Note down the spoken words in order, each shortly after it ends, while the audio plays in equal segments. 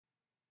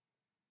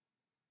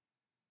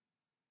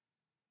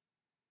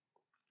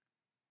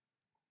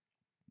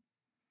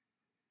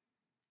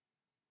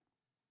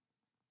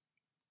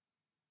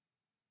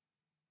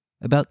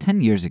About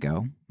 10 years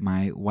ago,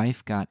 my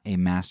wife got a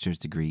master's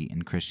degree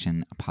in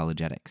Christian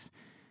apologetics.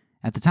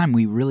 At the time,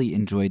 we really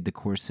enjoyed the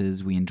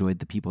courses. We enjoyed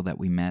the people that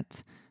we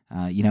met.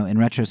 In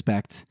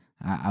retrospect,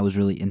 I was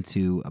really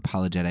into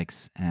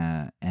apologetics,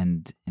 and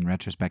in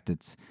retrospect,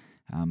 it's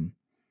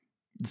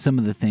some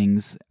of the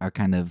things are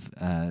kind of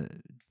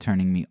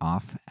turning me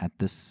off at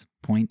this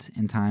point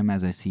in time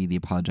as I see the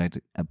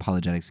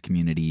apologetics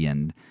community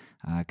and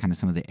kind of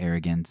some of the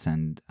arrogance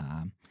and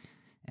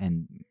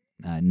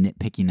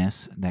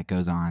nitpickiness that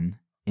goes on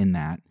in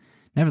that.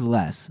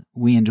 Nevertheless,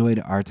 we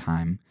enjoyed our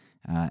time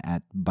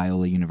at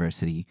Biola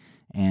University,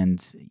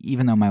 and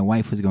even though my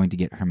wife was going to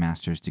get her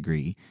master's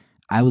degree,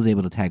 I was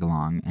able to tag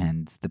along,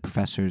 and the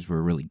professors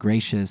were really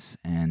gracious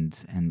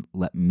and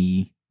let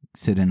me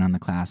sit in on the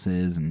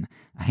classes, and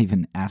I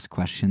even asked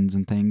questions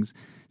and things.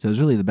 So it was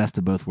really the best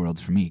of both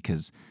worlds for me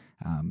because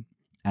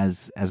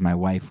as my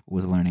wife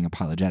was learning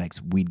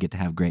apologetics, we'd get to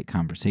have great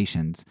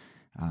conversations.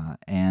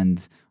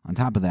 And on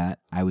top of that,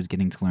 I was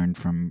getting to learn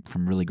from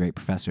really great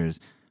professors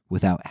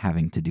without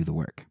having to do the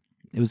work.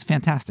 It was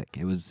fantastic.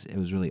 It was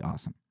really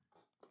awesome.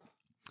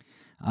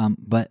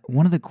 But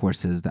one of the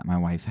courses that my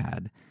wife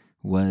had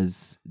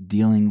was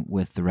dealing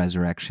with the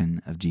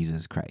resurrection of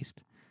Jesus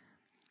Christ.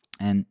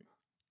 And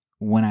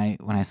when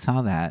I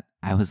saw that,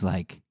 I was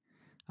like,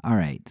 all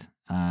right,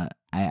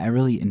 I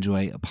really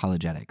enjoy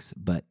apologetics,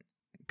 but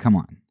come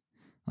on.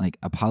 Like,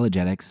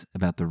 apologetics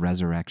about the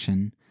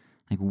resurrection,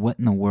 like, what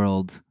in the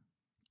world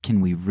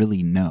can we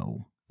really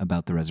know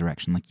about the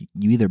resurrection? Like,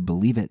 you either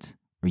believe it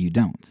or you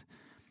don't.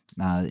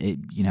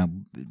 Looking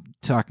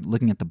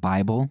at the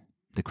Bible,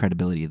 the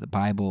credibility of the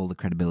Bible, the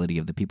credibility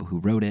of the people who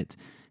wrote it,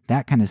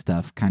 that kind of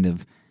stuff kind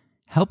of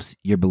helps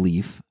your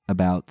belief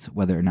about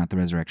whether or not the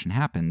resurrection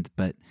happened.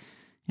 But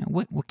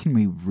what can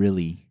we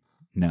really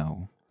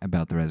know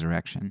about the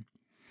resurrection?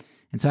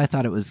 And so I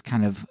thought it was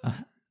kind of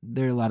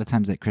there are a lot of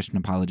times that Christian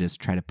apologists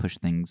try to push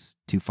things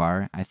too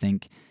far. I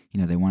think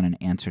they want an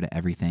answer to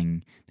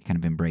everything. They kind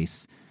of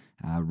embrace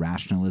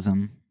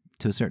rationalism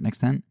to a certain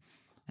extent.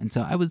 And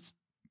so I was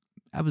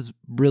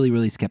really,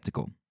 really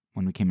skeptical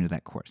when we came into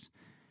that course.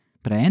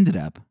 But I ended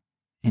up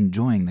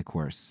enjoying the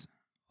course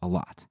a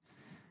lot.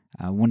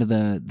 One of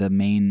the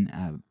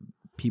main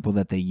people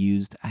that they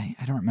used, I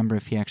don't remember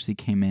if he actually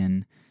came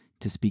in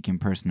to speak in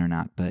person or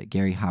not, but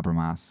Gary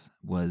Habermas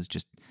was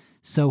just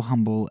so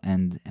humble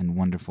and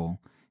wonderful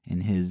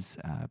in his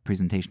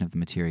presentation of the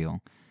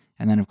material.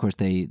 And then, of course,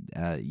 they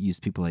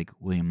used people like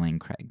William Lane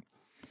Craig.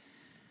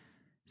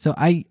 So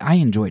I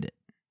enjoyed it.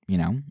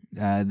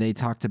 They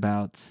talked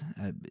about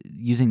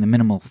using the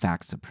minimal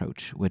facts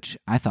approach, which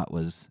I thought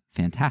was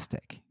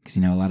fantastic. Because,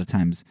 a lot of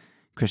times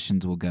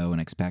Christians will go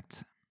and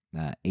expect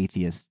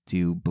atheists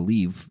to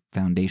believe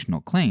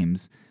foundational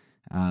claims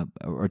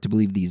or to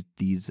believe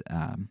these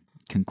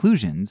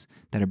conclusions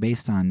that are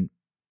based on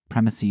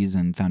premises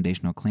and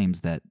foundational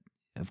claims that,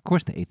 of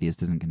course, the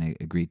atheist isn't going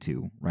to agree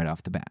to right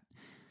off the bat.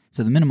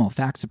 So the minimal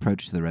facts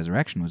approach to the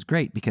resurrection was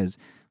great because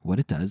what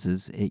it does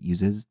is it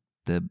uses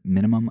the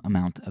minimum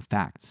amount of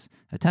facts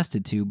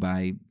attested to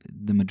by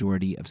the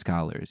majority of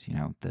scholars,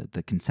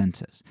 the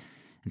consensus.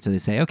 And so they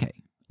say, okay,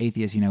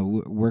 atheists,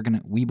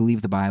 we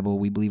believe the Bible,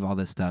 we believe all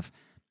this stuff.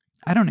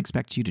 I don't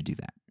expect you to do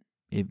that.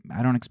 If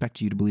I don't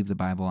expect you to believe the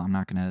Bible, I'm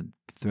not going to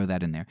throw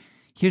that in there.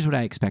 Here's what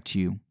I expect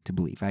you to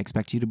believe. I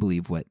expect you to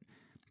believe what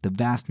the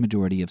vast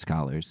majority of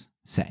scholars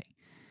say.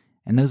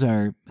 And those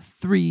are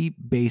three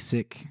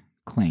basic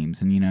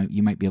claims. And,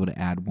 you might be able to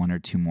add one or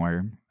two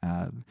more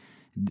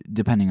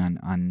depending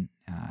on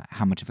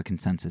how much of a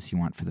consensus you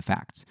want for the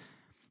facts.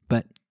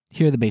 But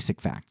here are the basic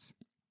facts,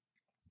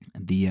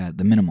 the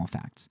minimal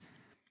facts.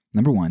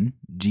 Number one,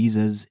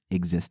 Jesus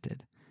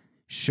existed.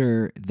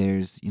 Sure,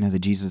 there's the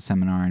Jesus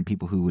Seminar and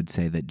people who would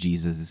say that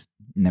Jesus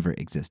never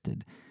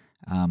existed.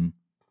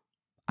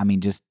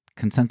 Just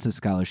consensus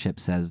scholarship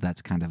says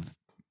that's kind of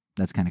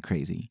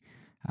crazy.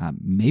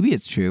 Maybe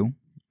it's true,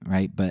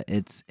 right? But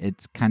it's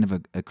kind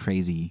of a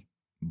crazy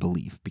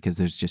belief because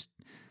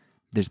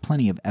there's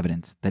plenty of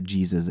evidence that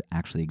Jesus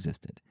actually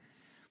existed.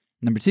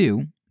 Number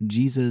two,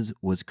 Jesus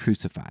was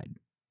crucified.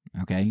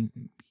 Okay,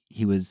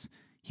 he was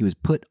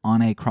put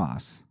on a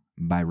cross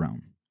by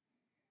Rome.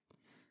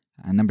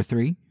 Number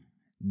three,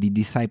 the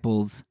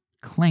disciples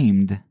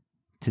claimed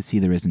to see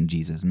the risen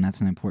Jesus, and that's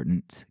an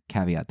important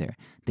caveat there.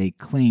 They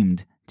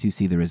claimed to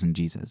see the risen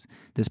Jesus.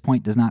 This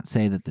point does not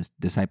say that the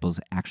disciples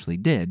actually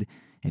did.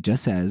 It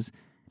just says,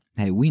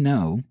 hey, we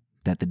know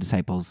that the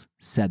disciples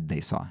said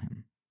they saw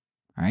him.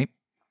 All right?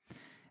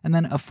 And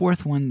then a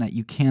fourth one that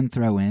you can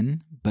throw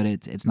in, but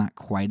it's not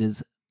quite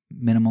as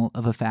minimal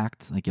of a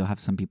fact, like you'll have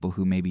some people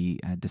who maybe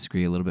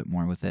disagree a little bit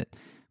more with it,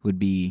 would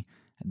be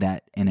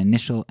that an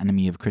initial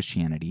enemy of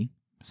Christianity,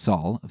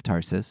 Saul of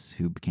Tarsus,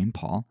 who became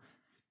Paul,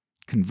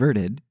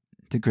 converted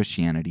to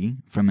Christianity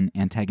from an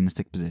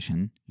antagonistic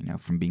position,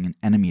 from being an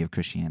enemy of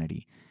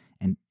Christianity.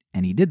 And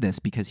he did this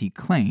because he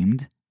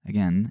claimed,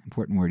 again,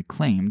 important word,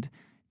 claimed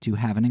to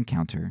have an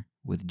encounter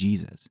with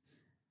Jesus.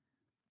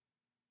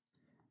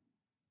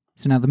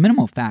 So now the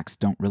minimal facts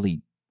don't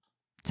really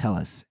tell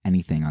us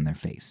anything on their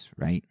face,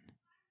 right?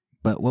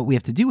 But what we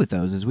have to do with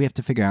those is we have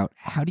to figure out,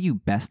 how do you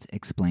best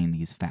explain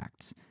these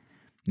facts?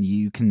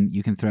 You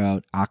can throw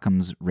out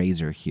Occam's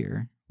razor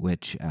here,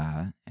 which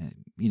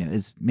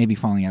is maybe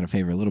falling out of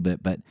favor a little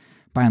bit, but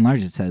by and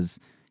large it says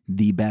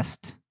the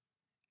best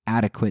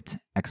adequate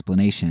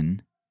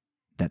explanation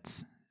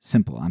that's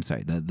simple. I'm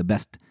sorry, the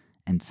best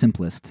and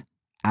simplest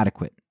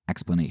adequate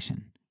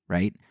explanation,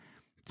 right?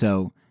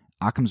 So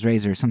Occam's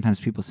razor, sometimes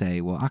people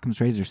say, well,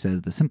 Occam's razor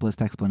says the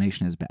simplest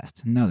explanation is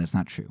best. No, that's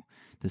not true.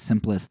 The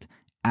simplest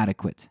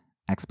adequate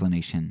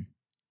explanation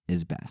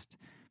is best,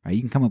 right?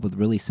 You can come up with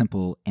really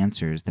simple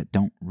answers that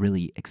don't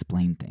really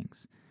explain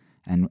things.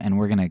 And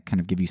we're going to kind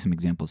of give you some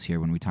examples here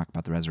when we talk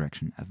about the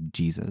resurrection of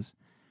Jesus.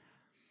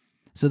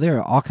 So there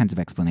are all kinds of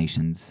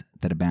explanations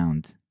that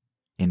abound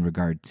in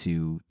regard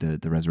to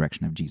the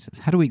resurrection of Jesus.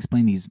 How do we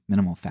explain these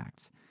minimal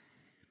facts?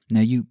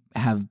 Now, you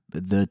have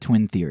the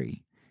twin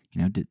theory,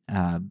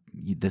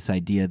 this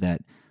idea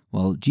that,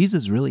 well,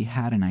 Jesus really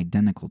had an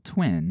identical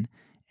twin,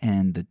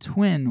 and the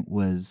twin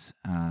was,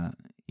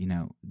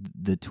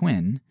 the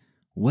twin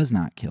was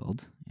not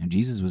killed.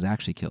 Jesus was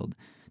actually killed.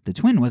 The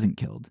twin wasn't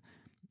killed.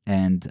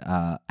 And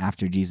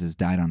after Jesus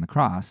died on the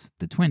cross,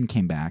 the twin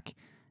came back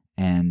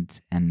and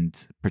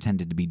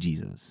pretended to be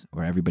Jesus,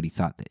 or everybody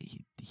thought that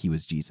he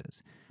was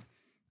Jesus.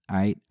 All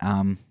right,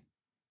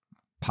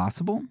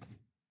 possible,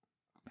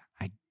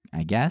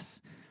 I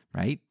guess,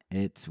 right?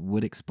 It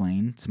would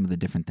explain some of the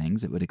different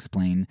things. It would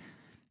explain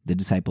the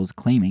disciples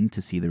claiming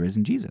to see the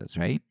risen Jesus,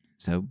 right?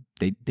 So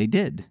they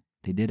did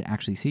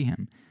actually see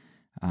him,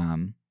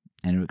 and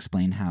it would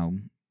explain how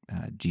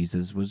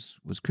Jesus was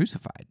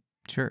crucified.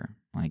 Sure,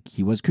 like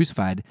he was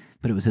crucified,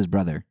 but it was his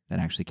brother that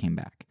actually came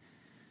back.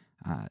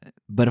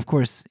 But of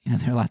course,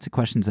 there are lots of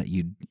questions that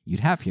you'd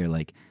have here,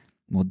 like,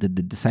 well, did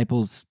the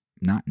disciples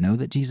not know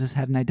that Jesus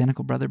had an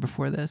identical brother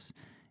before this?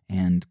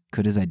 And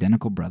could his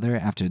identical brother,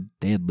 after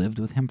they had lived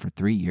with him for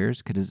 3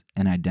 years,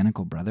 an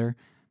identical brother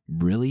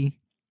really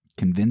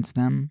convince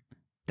them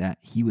that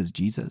he was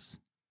Jesus?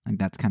 Like,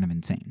 that's kind of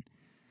insane.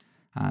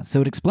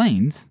 So it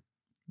explains,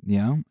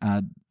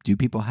 do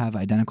people have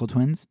identical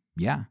twins?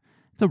 Yeah.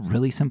 It's a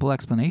really simple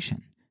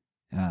explanation.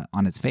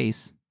 On its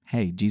face,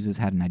 hey, Jesus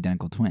had an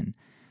identical twin.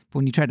 But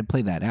when you try to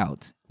play that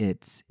out,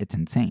 it's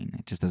insane.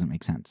 It just doesn't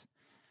make sense.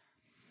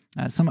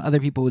 Some other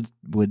people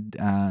would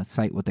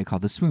cite what they call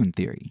the swoon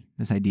theory,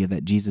 this idea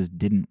that Jesus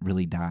didn't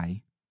really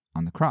die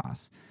on the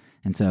cross.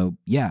 And so,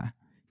 yeah,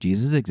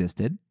 Jesus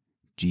existed.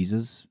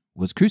 Jesus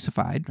was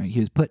crucified, right? He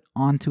was put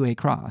onto a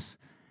cross.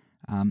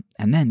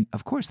 And then,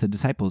 of course, the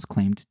disciples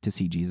claimed to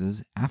see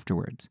Jesus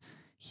afterwards.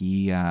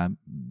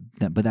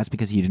 But that's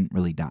because he didn't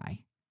really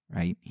die,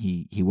 right?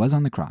 He was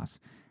on the cross,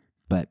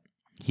 but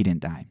he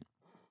didn't die.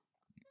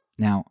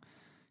 Now,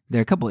 there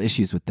are a couple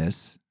issues with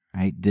this,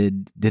 right?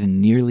 Did a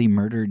nearly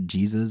murdered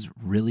Jesus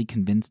really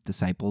convince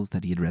disciples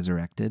that he had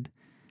resurrected?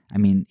 I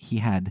mean, he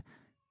had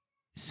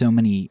so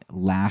many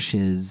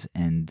lashes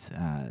and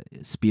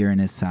spear in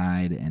his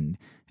side, and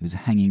he was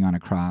hanging on a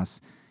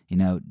cross.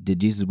 Did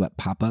Jesus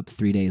pop up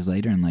 3 days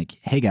later and like,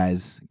 hey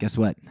guys, guess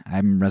what?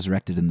 I'm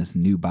resurrected in this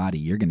new body.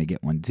 You're going to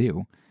get one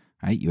too,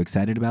 right? You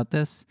excited about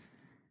this?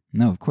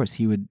 No, of course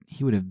he would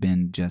have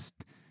been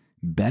just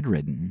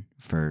bedridden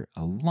for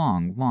a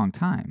long, long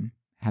time,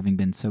 having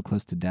been so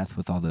close to death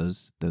with all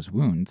those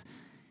wounds.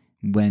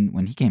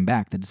 When he came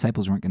back, the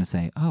disciples weren't going to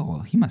say, oh,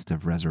 well, he must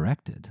have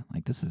resurrected.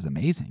 Like, this is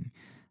amazing.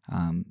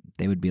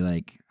 They would be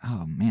like,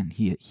 oh man,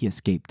 he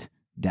escaped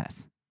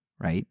death,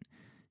 right?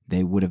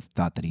 They would have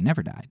thought that he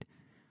never died.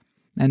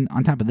 And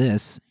on top of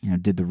this,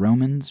 did the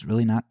Romans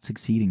really not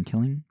succeed in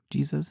killing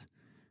Jesus?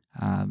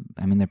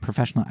 They're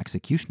professional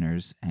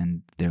executioners,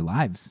 and their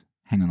lives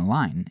hang on the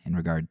line in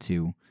regard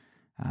to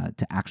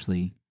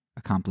actually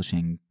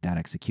accomplishing that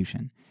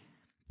execution.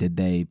 Did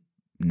they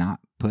not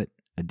put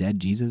a dead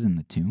Jesus in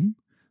the tomb?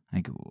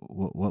 Like,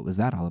 what was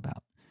that all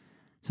about?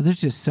 So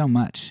there's just so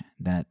much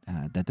that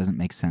doesn't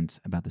make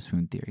sense about the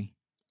swoon theory.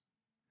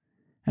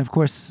 And of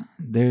course,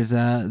 there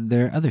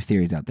are other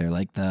theories out there,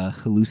 like the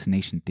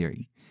hallucination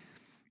theory.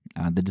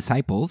 The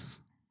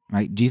disciples,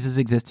 right? Jesus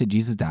existed,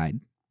 Jesus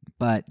died,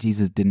 but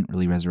Jesus didn't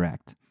really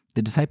resurrect.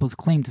 The disciples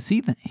claimed to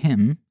see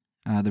him,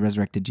 the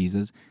resurrected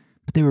Jesus,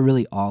 but they were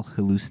really all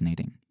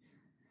hallucinating.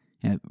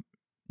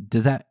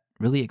 Does that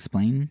really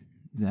explain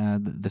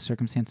the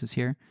circumstances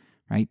here,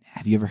 right?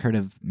 Have you ever heard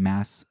of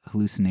mass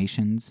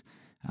hallucinations,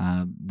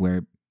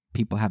 where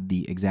people have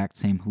the exact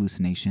same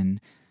hallucination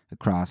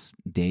across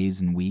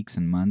days and weeks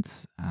and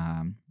months,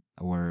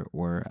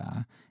 or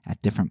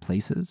at different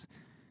places?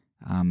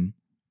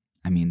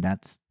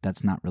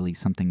 That's not really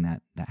something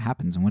that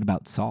happens. And what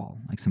about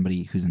Saul, like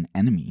somebody who's an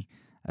enemy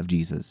of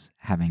Jesus,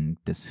 having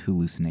this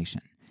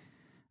hallucination?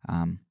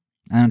 And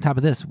on top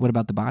of this, what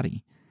about the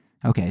body?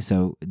 Okay,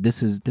 so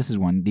this is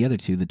one. The other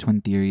two, the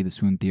twin theory, the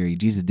swoon theory,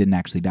 Jesus didn't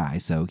actually die,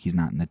 so he's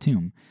not in the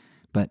tomb.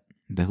 But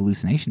the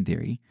hallucination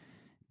theory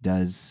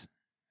does,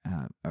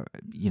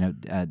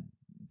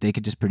 they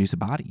could just produce a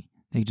body.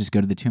 They could just go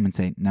to the tomb and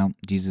say, no,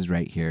 Jesus is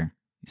right here.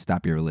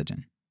 Stop your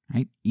religion,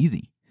 right?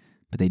 Easy.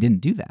 But they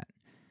didn't do that.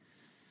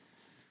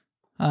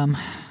 Um,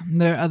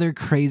 there are other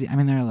crazy,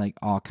 there are like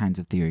all kinds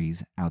of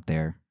theories out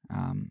there.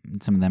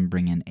 Some of them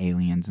bring in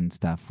aliens and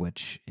stuff,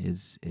 which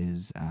is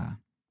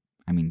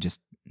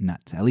just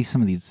nuts. At least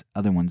some of these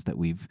other ones that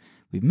we've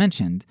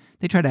mentioned,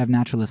 they try to have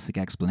naturalistic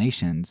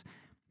explanations.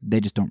 They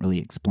just don't really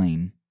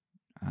explain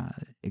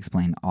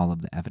all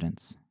of the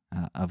evidence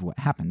of what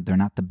happened. They're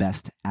not the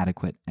best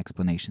adequate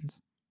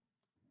explanations.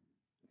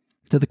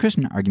 So the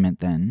Christian argument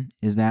then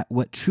is that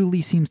what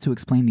truly seems to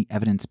explain the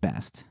evidence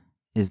best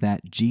is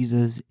that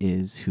Jesus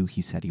is who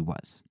he said he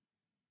was,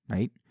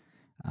 right?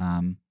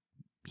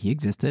 He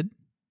existed.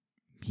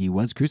 He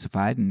was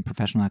crucified and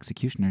professional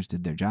executioners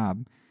did their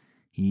job.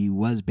 He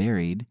was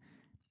buried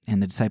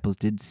and the disciples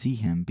did see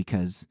him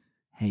because,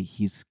 hey,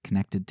 he's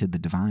connected to the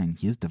divine.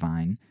 He is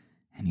divine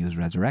and he was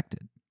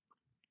resurrected,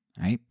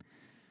 right?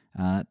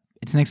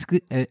 It's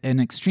an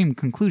extreme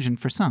conclusion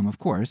for some, of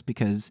course,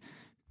 because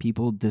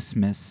people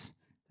dismiss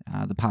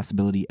the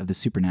possibility of the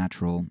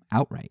supernatural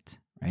outright,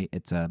 right?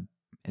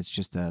 It's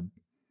just a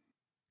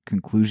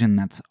conclusion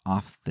that's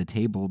off the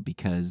table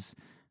because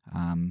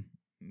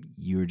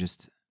you're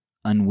just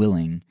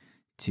unwilling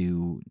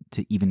to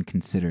even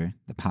consider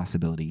the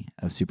possibility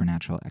of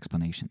supernatural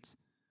explanations.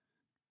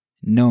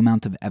 No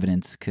amount of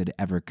evidence could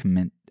ever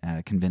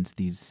convince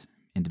these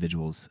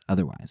individuals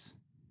otherwise.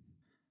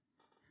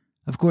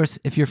 Of course,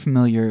 if you're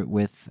familiar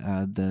with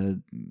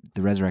the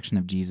resurrection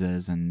of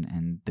Jesus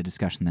and the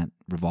discussion that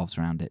revolves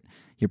around it,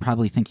 you're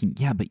probably thinking,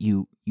 yeah, but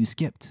you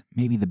skipped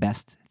maybe the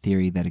best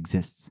theory that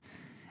exists.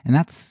 And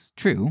that's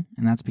true,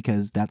 and that's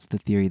because that's the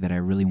theory that I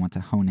really want to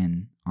hone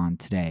in on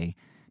today,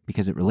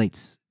 because it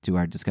relates to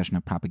our discussion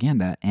of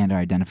propaganda and our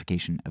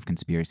identification of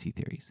conspiracy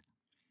theories.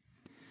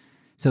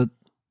 So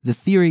the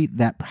theory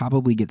that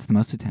probably gets the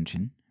most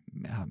attention,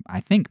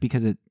 I think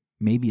because it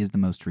maybe is the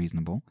most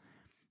reasonable,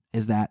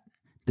 is that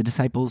the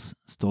disciples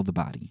stole the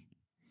body.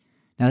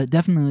 Now, it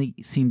definitely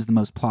seems the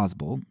most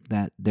plausible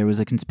that there was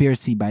a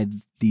conspiracy by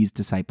these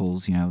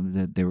disciples,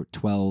 that there were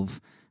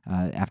 12.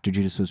 After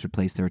Judas was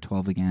replaced, there were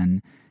 12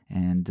 again,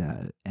 and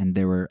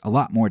there were a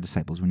lot more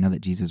disciples. We know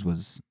that Jesus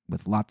was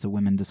with lots of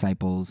women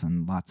disciples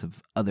and lots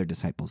of other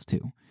disciples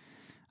too.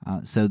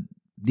 So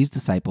these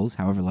disciples,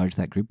 however large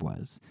that group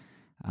was,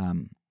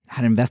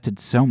 had invested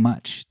so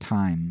much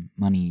time,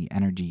 money,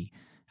 energy,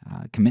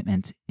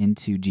 commitment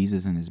into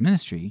Jesus and his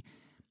ministry,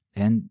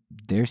 and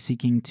they're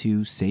seeking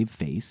to save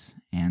face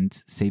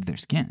and save their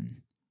skin,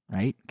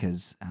 right?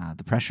 Because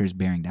the pressure is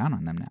bearing down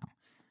on them now.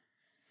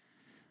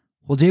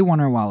 Well, J.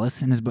 Warner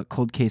Wallace, in his book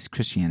Cold Case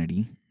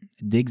Christianity,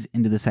 digs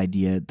into this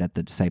idea that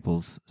the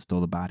disciples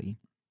stole the body.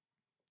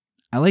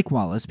 I like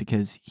Wallace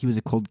because he was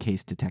a cold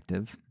case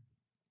detective.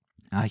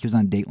 He was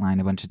on Dateline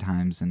a bunch of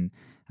times, and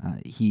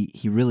he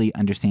really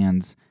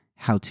understands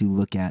how to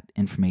look at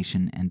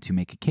information and to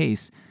make a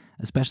case,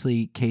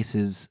 especially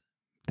cases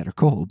that are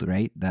cold,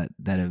 right? That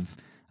have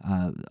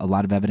a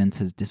lot of evidence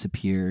has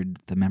disappeared.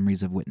 The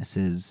memories of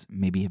witnesses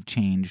maybe have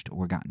changed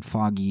or gotten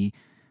foggy.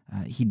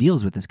 He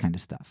deals with this kind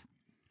of stuff.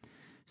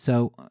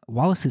 So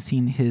Wallace has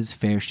seen his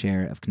fair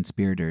share of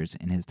conspirators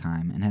in his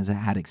time and has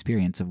had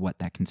experience of what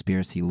that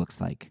conspiracy looks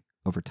like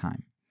over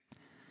time.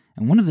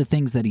 And one of the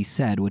things that he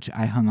said, which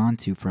I hung on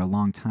to for a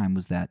long time,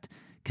 was that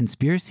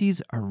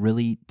conspiracies are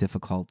really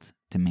difficult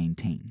to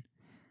maintain.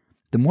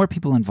 The more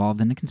people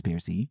involved in a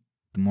conspiracy,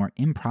 the more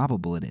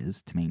improbable it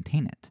is to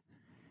maintain it.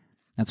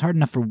 Now, it's hard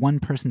enough for one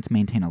person to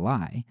maintain a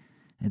lie.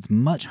 It's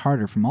much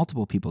harder for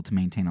multiple people to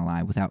maintain a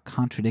lie without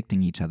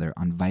contradicting each other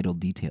on vital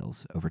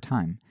details over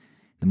time.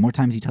 The more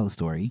times you tell a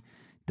story,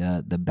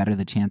 the better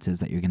the chances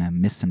that you're going to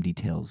miss some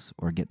details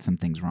or get some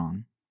things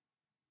wrong.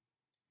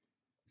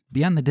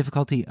 Beyond the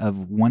difficulty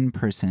of one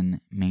person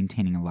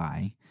maintaining a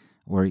lie,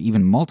 or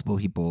even multiple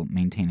people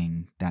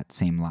maintaining that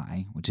same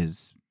lie, which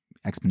is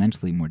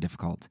exponentially more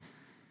difficult,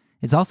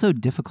 it's also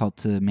difficult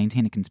to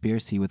maintain a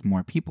conspiracy with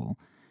more people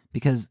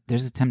because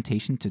there's a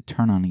temptation to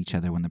turn on each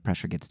other when the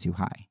pressure gets too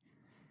high.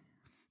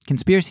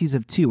 Conspiracies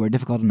of 2 are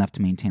difficult enough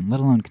to maintain, let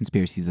alone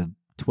conspiracies of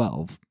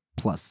 12,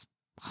 plus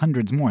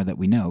hundreds more that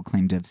we know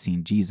claim to have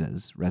seen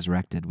Jesus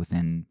resurrected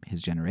within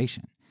his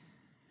generation.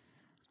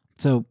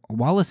 So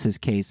Wallace's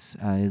case,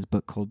 his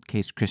book Cold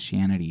Case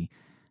Christianity,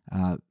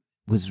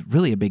 was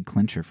really a big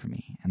clincher for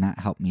me, and that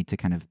helped me to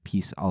kind of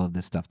piece all of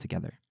this stuff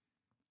together.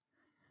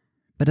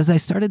 But as I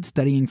started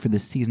studying for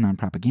this season on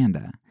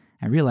propaganda,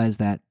 I realized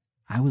that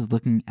I was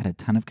looking at a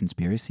ton of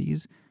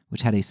conspiracies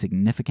which had a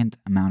significant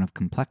amount of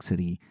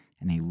complexity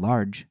and a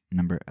large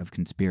number of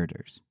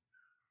conspirators.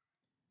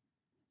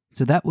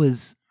 So that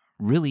was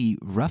really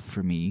rough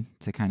for me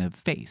to kind of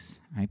face,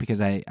 right?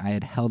 Because I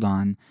had held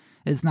on.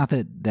 It's not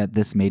that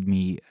this made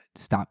me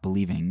stop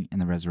believing in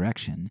the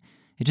resurrection.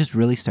 It just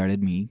really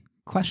started me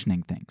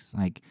questioning things.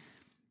 Like,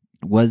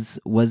 was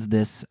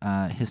this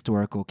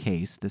historical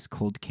case, this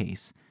cold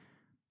case,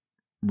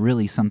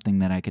 really something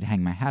that I could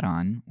hang my hat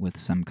on with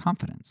some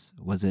confidence?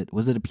 Was it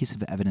a piece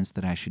of evidence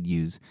that I should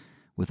use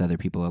with other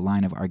people, a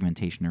line of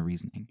argumentation or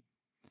reasoning?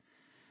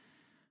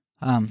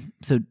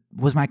 So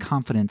was my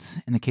confidence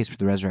in the case for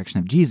the resurrection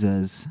of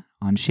Jesus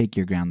on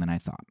shakier ground than I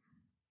thought?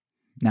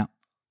 Now,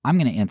 I'm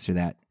going to answer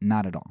that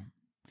not at all.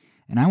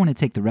 And I want to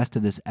take the rest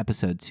of this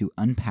episode to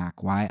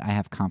unpack why I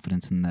have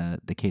confidence in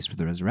the case for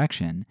the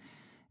resurrection,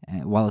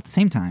 while at the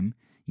same time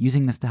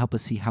using this to help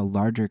us see how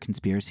larger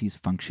conspiracies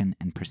function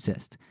and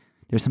persist.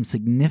 There's some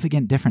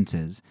significant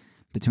differences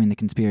between the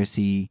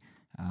conspiracy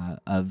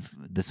of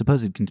the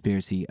supposed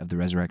conspiracy of the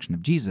resurrection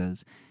of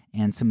Jesus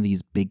and some of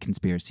these big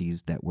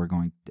conspiracies that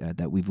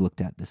we've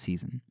looked at this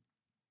season.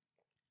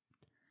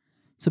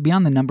 So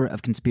beyond the number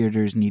of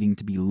conspirators needing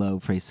to be low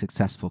for a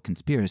successful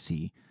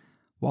conspiracy,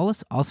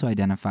 Wallace also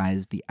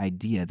identifies the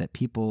idea that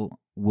people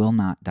will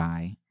not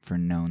die for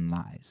known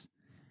lies.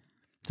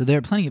 So there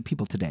are plenty of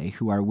people today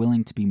who are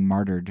willing to be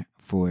martyred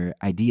for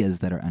ideas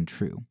that are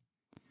untrue.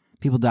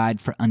 People died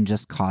for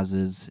unjust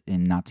causes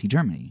in Nazi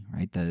Germany,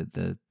 right?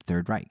 The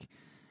Third Reich.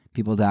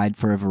 People died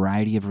for a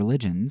variety of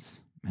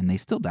religions, and they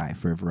still die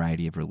for a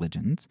variety of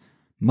religions,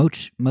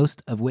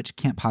 most of which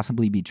can't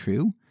possibly be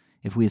true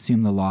if we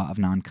assume the law of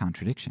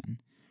non-contradiction,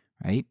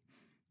 right?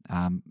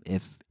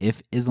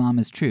 If Islam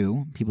is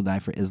true, people die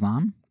for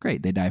Islam,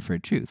 great, they die for a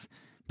truth.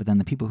 But then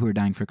the people who are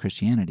dying for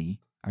Christianity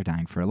are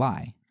dying for a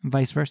lie, and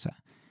vice versa.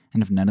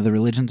 And if none of the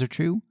religions are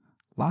true,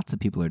 lots of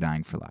people are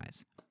dying for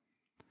lies.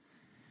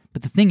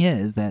 But the thing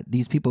is that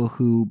these people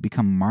who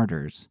become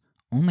martyrs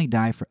only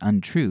die for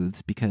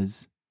untruths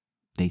because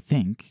they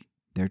think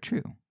they're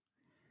true.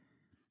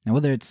 Now,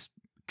 whether it's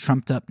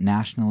trumped-up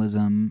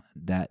nationalism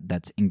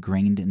that's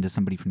ingrained into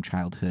somebody from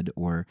childhood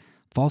or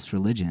false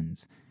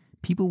religions,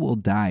 people will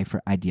die for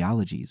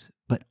ideologies,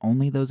 but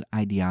only those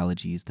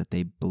ideologies that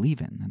they believe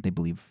in, that they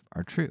believe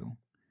are true.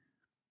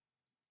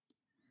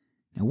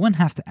 Now, one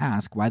has to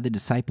ask why the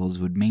disciples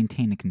would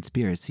maintain a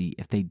conspiracy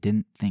if they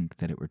didn't think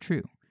that it were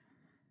true.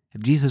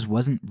 If Jesus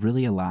wasn't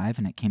really alive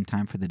and it came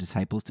time for the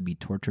disciples to be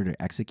tortured or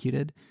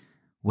executed,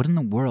 what in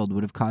the world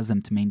would have caused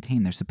them to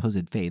maintain their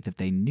supposed faith if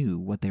they knew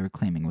what they were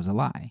claiming was a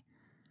lie?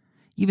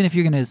 Even if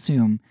you're going to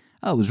assume,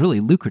 it was really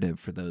lucrative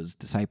for those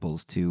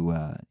disciples to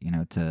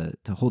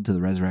hold to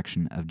the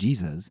resurrection of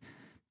Jesus,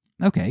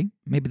 okay,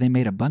 maybe they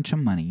made a bunch of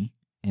money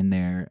in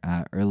their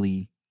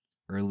early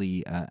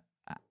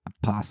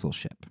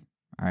apostleship.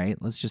 All right,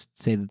 let's just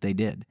say that they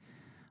did.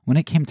 When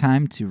it came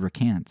time to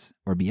recant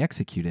or be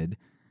executed,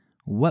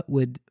 what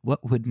would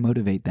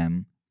motivate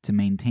them to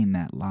maintain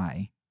that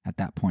lie at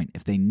that point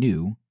if they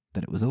knew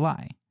that it was a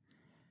lie?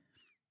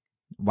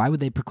 Why would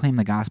they proclaim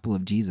the gospel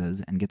of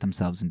Jesus and get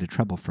themselves into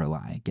trouble for a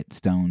lie, get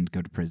stoned,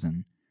 go to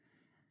prison?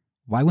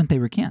 Why wouldn't they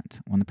recant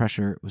when the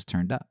pressure was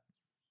turned up?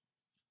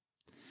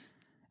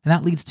 And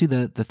that leads to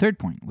the third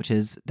point, which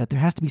is that there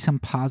has to be some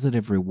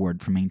positive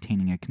reward for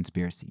maintaining a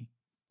conspiracy.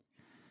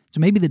 So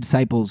maybe the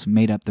disciples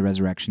made up the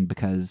resurrection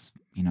because,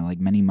 like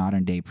many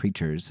modern-day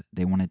preachers,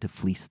 they wanted to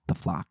fleece the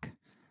flock.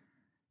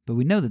 But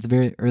we know that the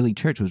very early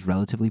church was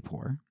relatively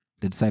poor.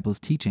 The disciples'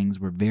 teachings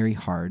were very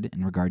hard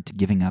in regard to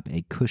giving up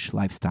a cush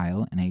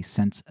lifestyle and a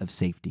sense of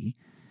safety.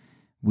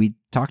 We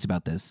talked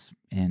about this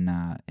in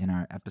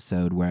our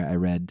episode where I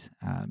read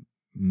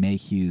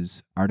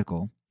Mayhew's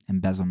article,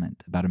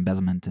 about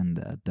embezzlement and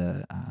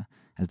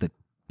as the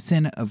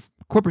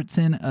corporate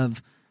sin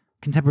of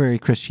contemporary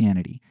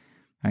Christianity.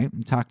 Right?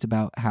 We talked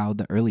about how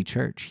the early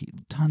church,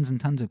 tons and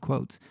tons of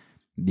quotes.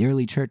 The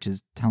early church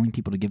is telling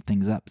people to give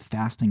things up,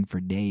 fasting for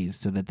days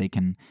so that they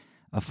can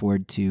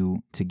afford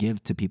to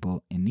give to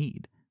people in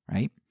need,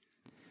 right?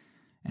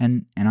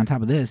 And on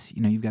top of this,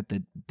 you've got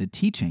the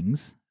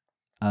teachings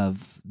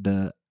of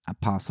the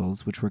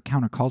apostles, which were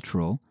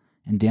countercultural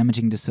and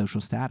damaging to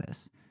social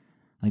status.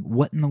 Like,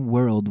 what in the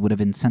world would have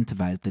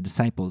incentivized the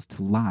disciples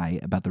to lie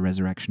about the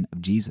resurrection of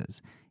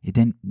Jesus? It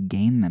didn't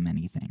gain them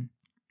anything.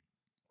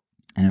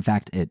 And in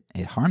fact, it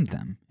harmed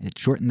them. It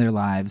shortened their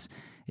lives.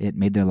 It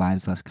made their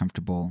lives less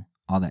comfortable,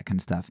 all that kind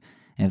of stuff.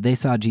 And if they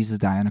saw Jesus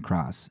die on a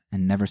cross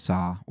and never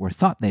saw or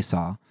thought they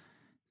saw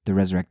the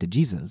resurrected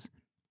Jesus,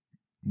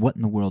 what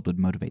in the world would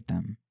motivate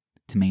them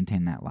to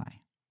maintain that lie?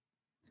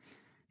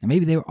 Now,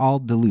 maybe they were all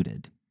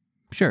deluded.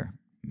 Sure,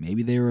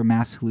 maybe they were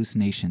mass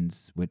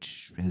hallucinations,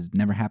 which has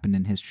never happened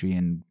in history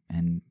and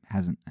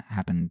hasn't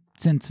happened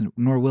since,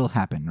 nor will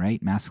happen,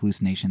 right? Mass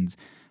hallucinations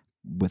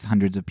with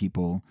hundreds of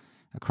people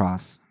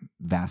across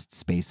vast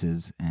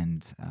spaces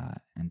and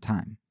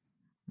time,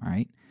 all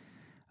right?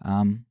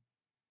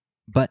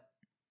 But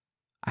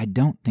I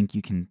don't think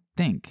you can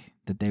think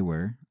that they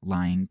were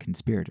lying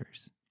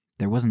conspirators.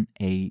 There wasn't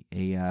a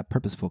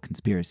purposeful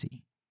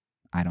conspiracy,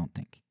 I don't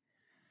think.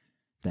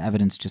 The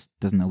evidence just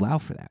doesn't allow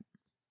for that.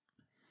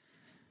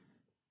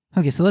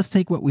 Okay, so let's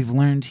take what we've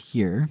learned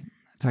here,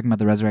 talking about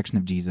the resurrection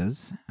of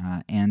Jesus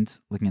and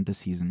looking at this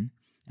season,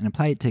 and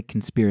apply it to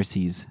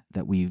conspiracies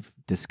that we've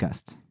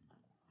discussed.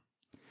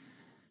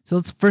 So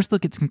let's first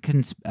look at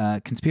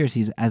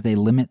conspiracies as they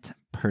limit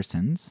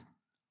persons,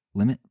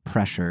 limit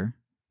pressure,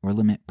 or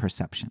limit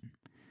perception.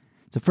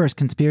 So first,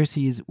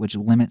 conspiracies which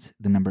limit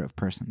the number of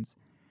persons.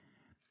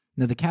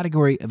 Now, the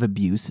category of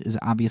abuse is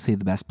obviously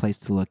the best place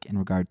to look in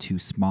regard to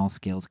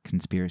small-scale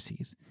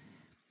conspiracies.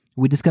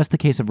 We discussed the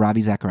case of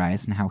Ravi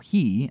Zacharias and how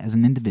he, as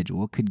an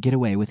individual, could get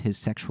away with his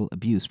sexual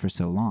abuse for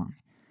so long.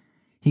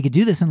 He could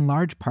do this in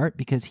large part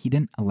because he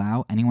didn't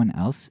allow anyone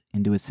else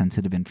into his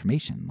sensitive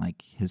information,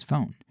 like his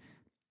phone.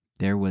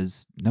 There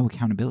was no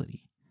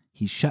accountability.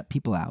 He shut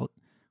people out,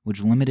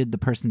 which limited the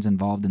persons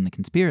involved in the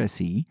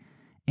conspiracy,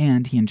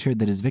 and he ensured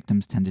that his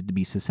victims tended to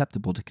be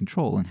susceptible to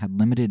control and had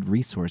limited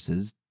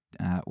resources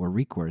or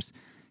recourse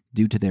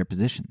due to their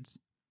positions.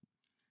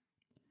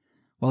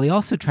 While he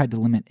also tried to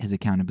limit his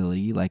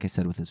accountability, like I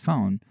said with his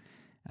phone,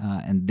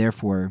 and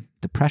therefore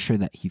the pressure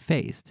that he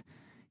faced,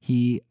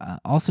 he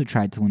also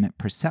tried to limit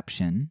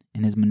perception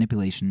in his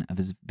manipulation of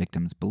his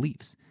victims'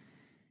 beliefs.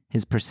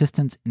 His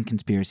persistence in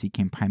conspiracy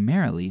came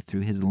primarily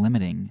through his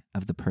limiting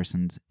of the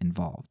persons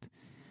involved.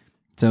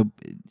 So,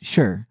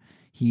 sure,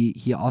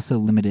 he also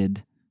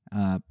limited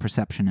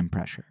perception and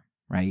pressure,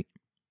 right,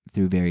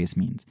 through various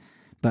means.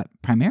 But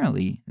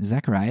primarily,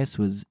 Zacharias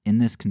was in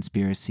this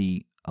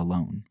conspiracy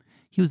alone.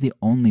 He was the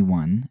only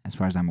one, as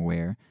far as I'm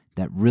aware,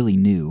 that really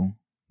knew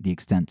the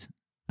extent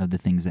of the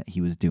things that he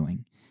was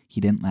doing.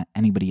 He didn't let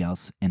anybody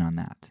else in on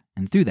that.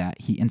 And through that,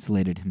 he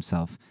insulated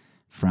himself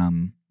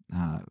from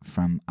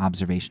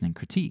observation and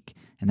critique,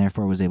 and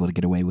therefore was able to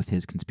get away with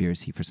his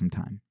conspiracy for some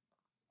time.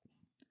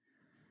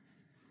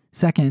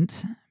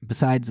 Second,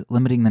 besides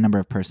limiting the number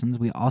of persons,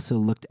 we also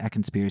looked at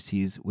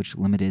conspiracies which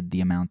limited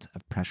the amount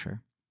of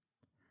pressure.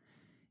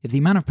 If the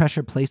amount of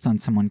pressure placed on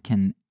someone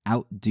can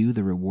outdo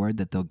the reward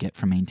that they'll get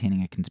from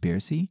maintaining a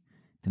conspiracy,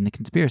 then the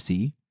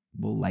conspiracy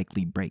will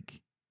likely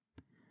break.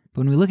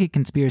 But when we look at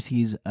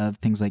conspiracies of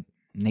things like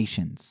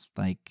nations,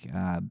 like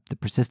the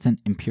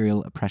persistent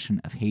imperial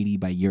oppression of Haiti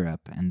by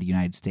Europe and the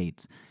United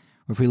States,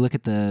 or if we look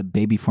at the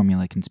baby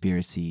formula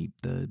conspiracy,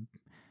 the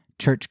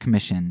Church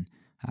Commission,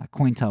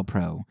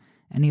 COINTELPRO,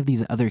 any of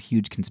these other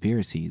huge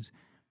conspiracies,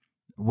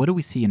 what do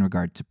we see in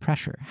regard to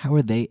pressure? How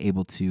are they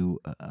able to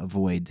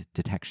avoid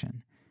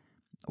detection?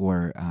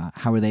 Or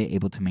how are they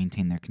able to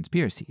maintain their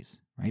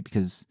conspiracies, right?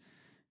 Because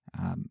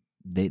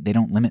they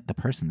don't limit the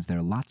persons. There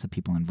are lots of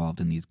people involved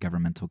in these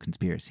governmental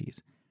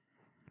conspiracies.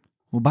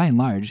 Well, by and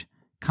large,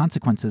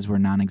 consequences were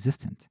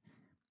non-existent,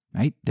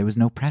 right? There was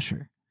no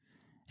pressure.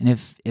 And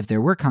if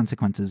there were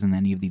consequences in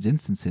any of these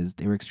instances,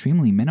 they were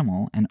extremely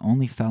minimal and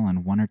only fell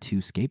on one or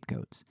two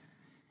scapegoats.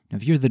 Now,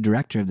 if you're the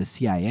director of the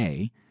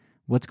CIA,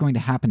 what's going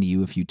to happen to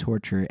you if you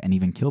torture and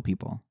even kill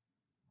people?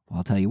 Well,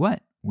 I'll tell you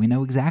what. We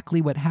know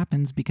exactly what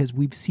happens because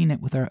we've seen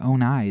it with our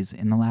own eyes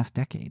in the last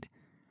decade.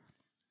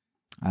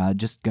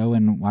 Just go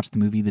and watch the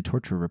movie The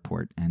Torture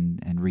Report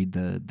and read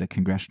the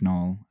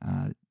congressional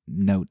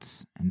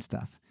notes and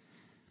stuff.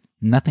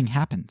 Nothing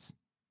happens.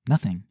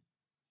 Nothing.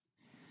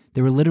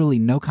 There were literally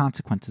no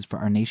consequences for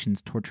our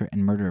nation's torture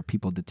and murder of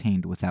people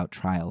detained without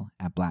trial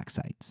at black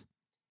sites.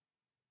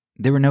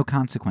 There were no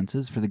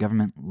consequences for the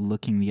government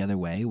looking the other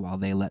way while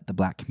they let the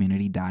black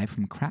community die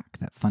from crack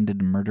that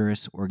funded a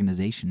murderous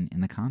organization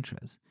in the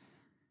Contras.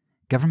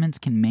 Governments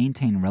can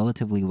maintain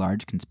relatively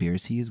large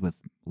conspiracies with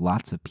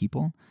lots of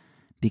people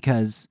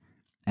because,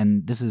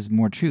 and this is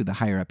more true the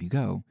higher up you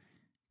go,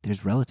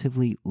 there's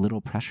relatively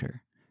little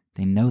pressure.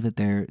 They know that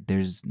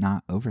there's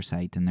not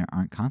oversight and there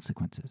aren't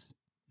consequences.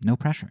 No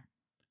pressure.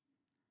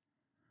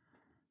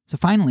 So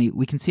finally,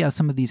 we can see how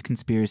some of these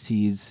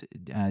conspiracies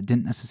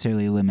didn't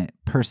necessarily limit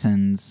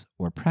persons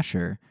or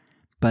pressure,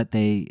 but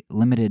they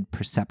limited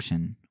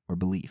perception or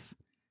belief.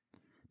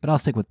 But I'll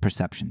stick with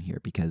perception here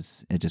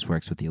because it just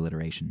works with the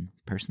alliteration.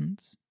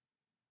 Persons,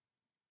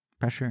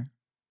 pressure,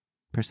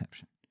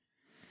 perception.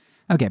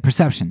 Okay,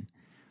 perception.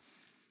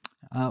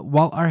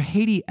 While our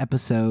Haiti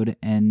episode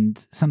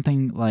and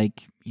something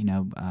like,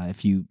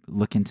 if you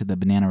look into the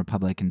Banana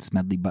Republic and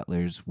Smedley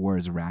Butler's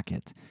Wars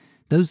Racket,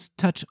 those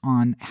touch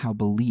on how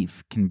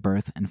belief can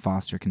birth and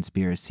foster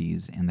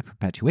conspiracies and the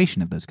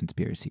perpetuation of those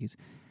conspiracies,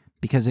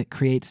 because it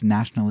creates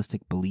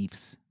nationalistic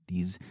beliefs,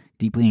 these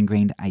deeply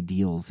ingrained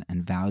ideals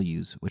and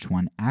values which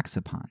one acts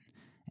upon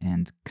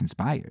and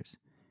conspires.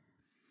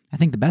 I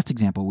think the best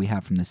example we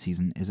have from this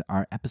season is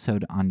our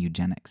episode on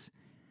eugenics.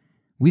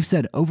 We've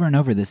said over and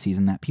over this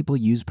season that people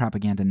use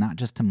propaganda not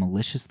just to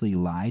maliciously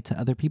lie to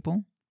other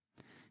people,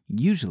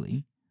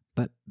 usually,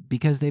 but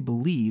because they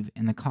believe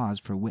in the cause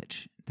for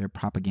which they're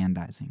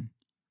propagandizing.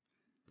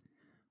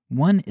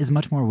 One is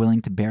much more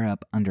willing to bear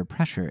up under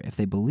pressure if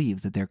they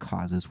believe that their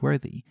cause is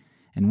worthy,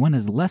 and one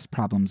has less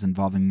problems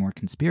involving more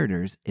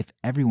conspirators if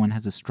everyone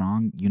has a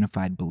strong,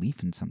 unified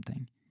belief in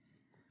something.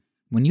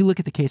 When you look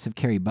at the case of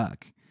Carrie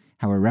Buck,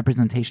 how her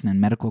representation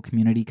and medical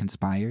community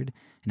conspired,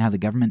 and how the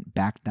government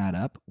backed that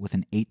up with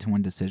an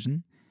 8-1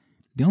 decision,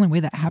 the only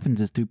way that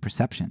happens is through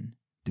perception,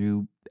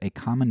 through a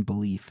common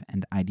belief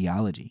and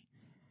ideology.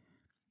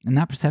 And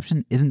that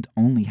perception isn't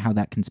only how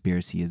that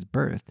conspiracy is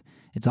birthed,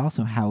 it's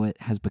also how it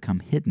has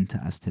become hidden to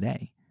us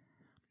today.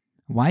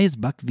 Why is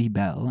Buck v.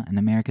 Bell and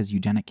America's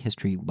eugenic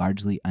history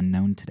largely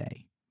unknown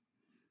today?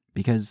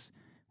 Because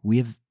we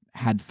have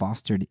had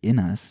fostered in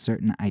us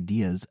certain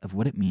ideas of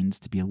what it means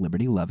to be a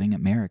liberty-loving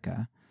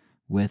America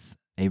with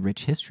a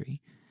rich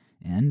history,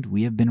 and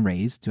we have been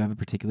raised to have a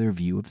particular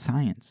view of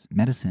science,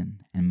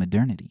 medicine, and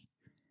modernity.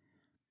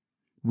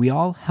 We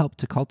all help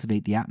to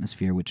cultivate the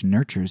atmosphere which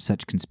nurtures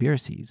such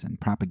conspiracies and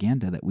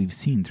propaganda that we've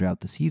seen throughout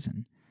the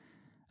season.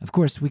 Of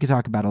course, we could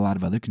talk about a lot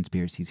of other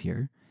conspiracies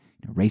here.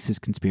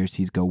 Racist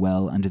conspiracies go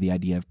well under the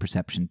idea of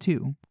perception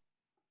too.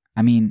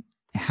 I mean,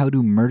 how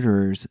do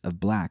murderers of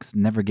blacks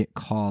never get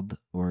called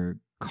or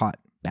caught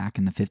back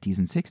in the 50s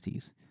and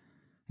 60s?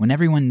 When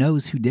everyone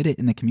knows who did it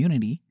in the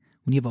community,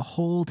 when you have a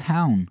whole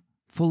town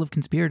full of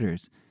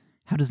conspirators,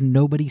 how does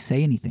nobody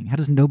say anything? How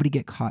does nobody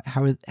get caught?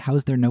 How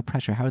is there no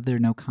pressure? How are there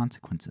no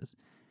consequences?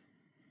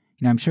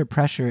 I'm sure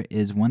pressure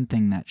is one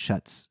thing that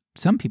shuts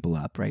some people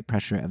up, right?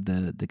 Pressure of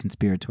the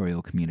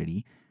conspiratorial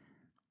community.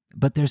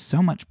 But there's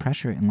so much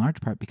pressure in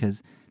large part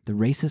because the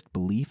racist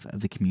belief of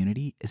the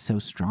community is so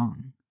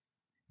strong.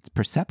 It's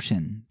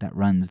perception that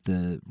runs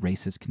the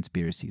racist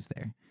conspiracies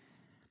there.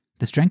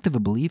 The strength of a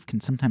belief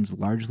can sometimes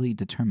largely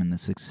determine the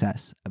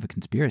success of a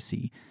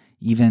conspiracy,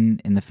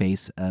 even in the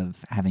face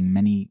of having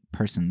many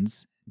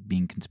persons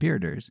being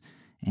conspirators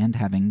and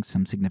having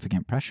some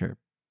significant pressure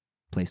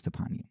placed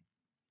upon you.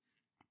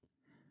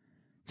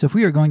 So if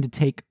we are going to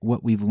take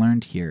what we've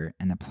learned here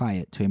and apply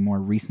it to a more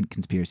recent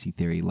conspiracy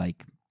theory,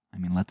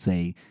 let's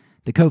say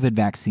the COVID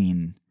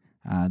vaccine,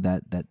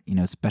 that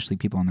especially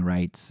people on the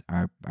right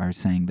are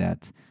saying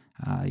that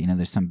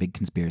there's some big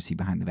conspiracy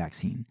behind the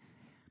vaccine.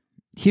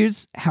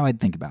 Here's how I'd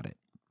think about it.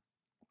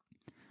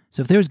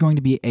 So if there was going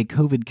to be a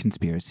COVID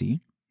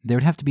conspiracy, there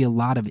would have to be a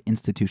lot of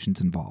institutions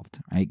involved,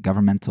 right?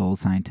 Governmental,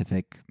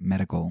 scientific,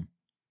 medical,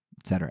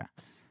 etc.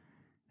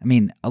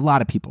 A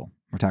lot of people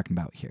we're talking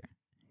about here.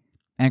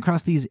 And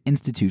across these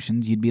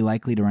institutions, you'd be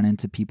likely to run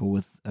into people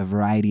with a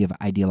variety of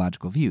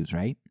ideological views,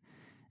 right?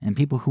 And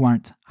people who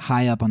aren't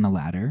high up on the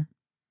ladder,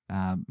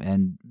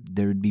 and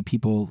there would be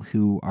people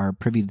who are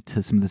privy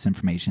to some of this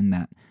information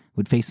that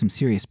would face some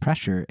serious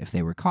pressure if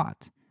they were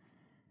caught.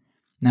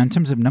 Now, in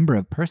terms of number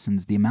of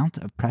persons, the amount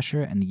of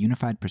pressure and the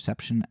unified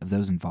perception of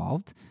those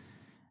involved,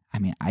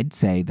 I'd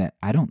say that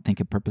I don't think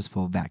a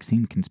purposeful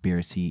vaccine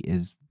conspiracy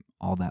is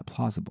all that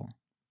plausible.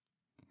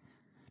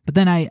 But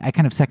then I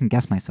kind of second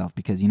guess myself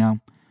because,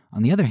 on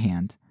the other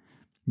hand,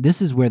 this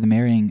is where the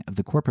marrying of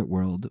the corporate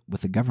world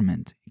with the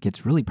government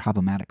gets really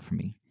problematic for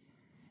me.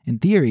 In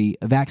theory,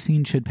 a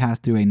vaccine should pass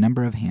through a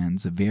number of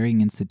hands of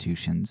varying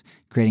institutions,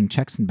 creating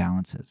checks and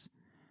balances.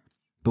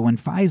 But when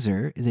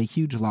Pfizer is a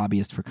huge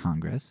lobbyist for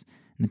Congress,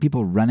 and the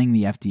people running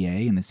the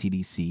FDA and the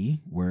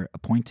CDC were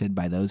appointed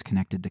by those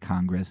connected to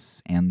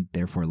Congress and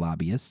therefore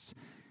lobbyists,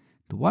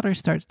 the water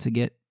starts to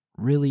get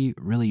really,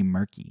 really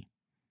murky.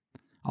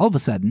 All of a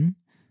sudden,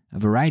 a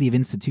variety of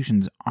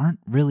institutions aren't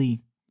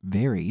really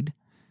varied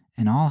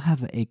and all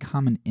have a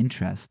common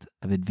interest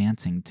of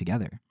advancing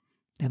together.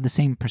 They have the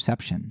same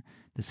perception,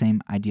 the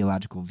same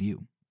ideological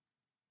view.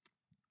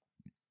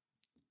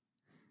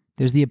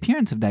 There's the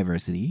appearance of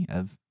diversity,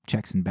 of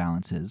checks and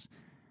balances,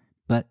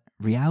 but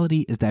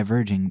reality is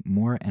diverging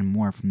more and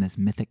more from this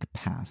mythic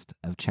past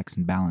of checks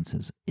and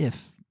balances,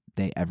 if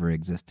they ever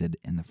existed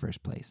in the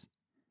first place.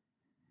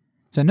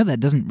 So I know that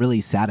doesn't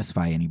really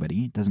satisfy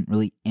anybody. It doesn't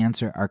really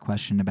answer our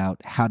question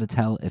about how to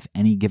tell if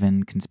any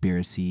given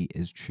conspiracy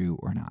is true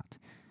or not.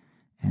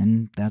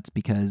 And that's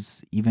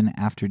because even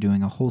after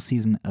doing a whole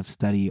season of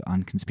study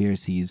on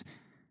conspiracies,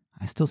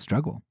 I still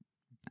struggle.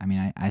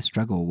 I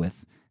struggle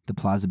with the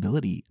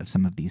plausibility of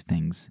some of these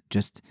things.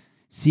 Just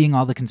seeing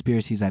all the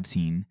conspiracies I've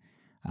seen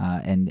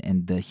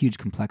and the huge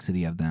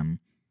complexity of them,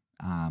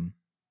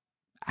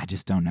 I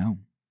just don't know.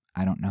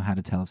 I don't know how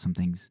to tell if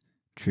something's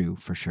true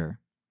for sure.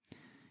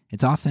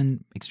 It's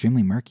often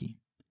extremely murky.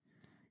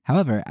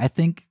 However, I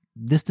think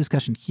this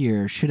discussion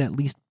here should at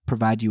least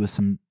provide you with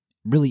some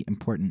really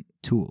important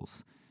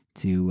tools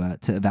to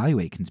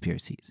evaluate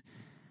conspiracies,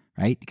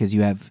 right? Because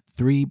you have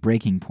 3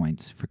 breaking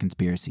points for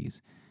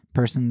conspiracies: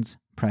 persons,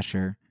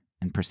 pressure,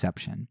 and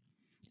perception.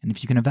 And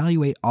if you can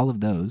evaluate all of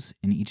those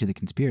in each of the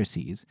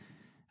conspiracies,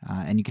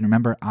 and you can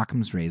remember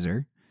Occam's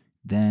razor,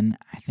 then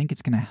I think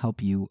it's going to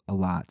help you a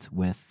lot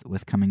with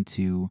coming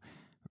to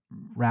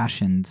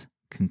rationed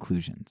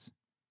conclusions.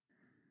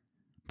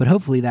 But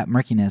hopefully that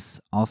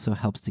murkiness also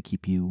helps to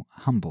keep you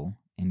humble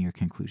in your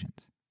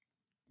conclusions.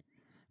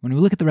 When we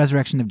look at the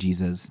resurrection of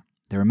Jesus,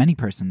 there were many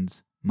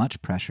persons,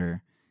 much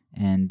pressure,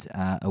 and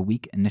a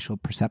weak initial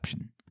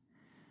perception.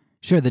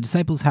 Sure, the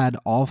disciples had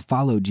all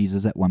followed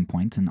Jesus at one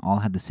point and all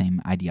had the same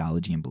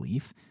ideology and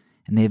belief,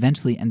 and they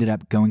eventually ended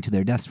up going to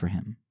their deaths for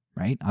him,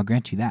 right? I'll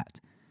grant you that.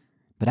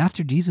 But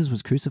after Jesus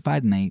was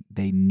crucified and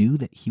they knew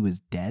that he was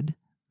dead,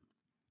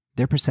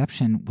 their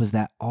perception was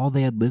that all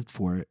they had lived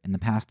for in the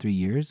past 3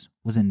 years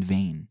was in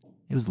vain.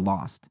 It was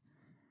lost.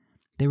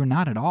 They were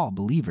not at all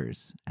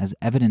believers, as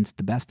evidenced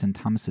the best in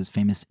Thomas's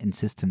famous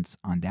insistence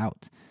on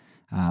doubt,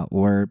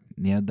 or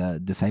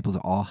the disciples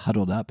all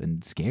huddled up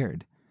and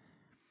scared.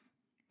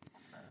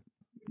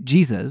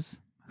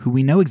 Jesus, who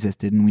we know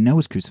existed and we know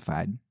was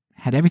crucified,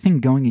 had everything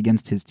going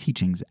against his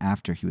teachings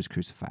after he was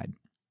crucified.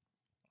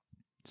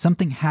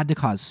 Something had to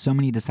cause so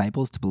many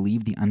disciples to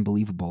believe the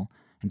unbelievable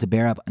and to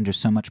bear up under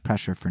so much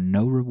pressure for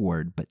no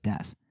reward but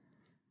death.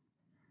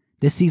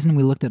 This season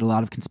we looked at a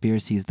lot of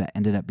conspiracies that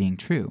ended up being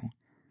true,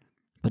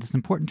 but it's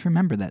important to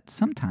remember that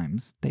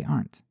sometimes they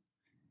aren't.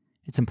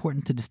 It's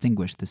important to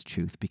distinguish this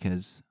truth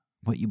because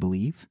what you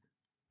believe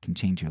can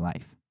change your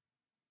life.